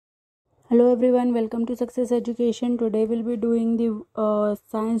Hello everyone, welcome to Success Education. Today we'll be doing the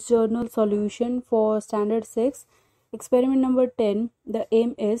science journal solution for standard 6 experiment number 10. The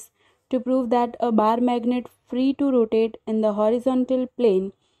aim is to prove that a bar magnet free to rotate in the horizontal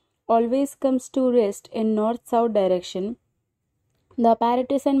plane always comes to rest in north south direction. The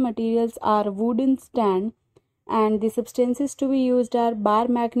apparatus and materials are wooden stand and the substances to be used are bar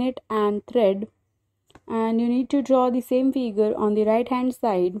magnet and thread, and you need to draw the same figure on the right hand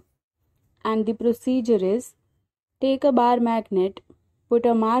side. And the procedure is: take a bar magnet, put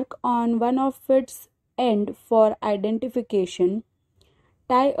a mark on one of its end for identification,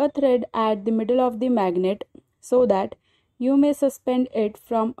 tie a thread at the middle of the magnet so that you may suspend it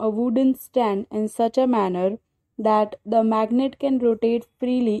from a wooden stand in such a manner that the magnet can rotate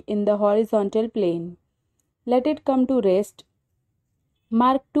freely in the horizontal plane. Let it come to rest.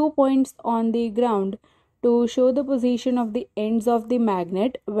 Mark 2 points on the ground to show the position of the ends of the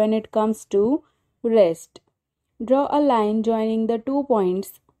magnet when it comes to rest. Draw a line joining the 2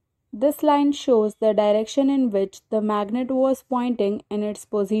 points. This line shows the direction in which the magnet was pointing in its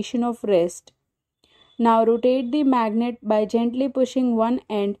position of rest. Now rotate the magnet by gently pushing one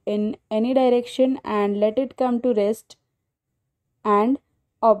end in any direction and let it come to rest and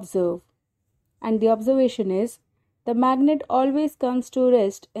observe. And the observation is: the magnet always comes to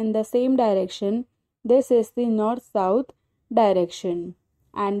rest in the same direction. This is the north-south direction.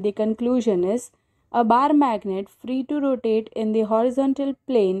 And the conclusion is: a bar magnet free to rotate in the horizontal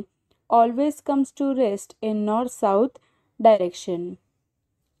plane always comes to rest in north-south direction.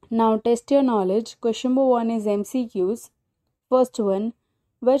 Now test your knowledge. Question number 1 is MCQs. First one: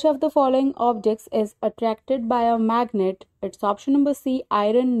 which of the following objects is attracted by a magnet? It's option number C,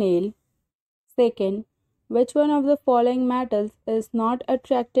 iron nail. Second, which one of the following metals is not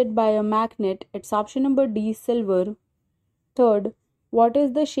attracted by a magnet? It's option number D, silver. Third, what is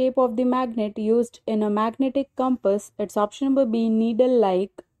the shape of the magnet used in a magnetic compass? It's option number B,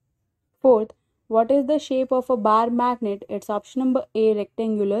 needle-like. Fourth, what is the shape of a bar magnet? It's option number A,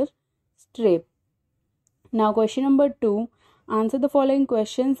 rectangular strip. Now question number 2, answer the following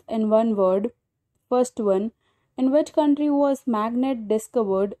questions in one word. First one, in which country was magnet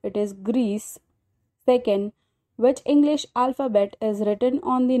discovered? It is Greece. Second, which English alphabet is written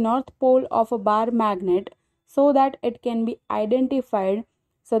on the north pole of a bar magnet so that it can be identified?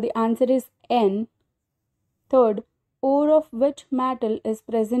 So the answer is N. Third, ore of which metal is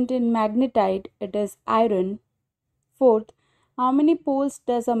present in magnetite? It is iron. Fourth, how many poles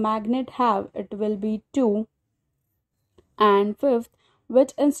does a magnet have? It will be 2. And fifth,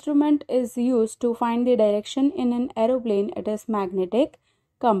 which instrument is used to find the direction in an aeroplane? It is magnetic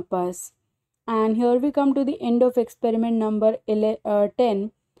compass. And here we come to the end of experiment number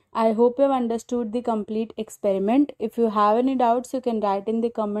 10. I hope you have understood the complete experiment. If you have any doubts, you can write in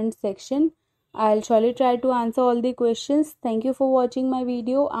the comment section. I'll surely try to answer all the questions. Thank you for watching my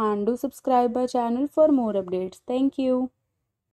video and do subscribe my channel for more updates. Thank you.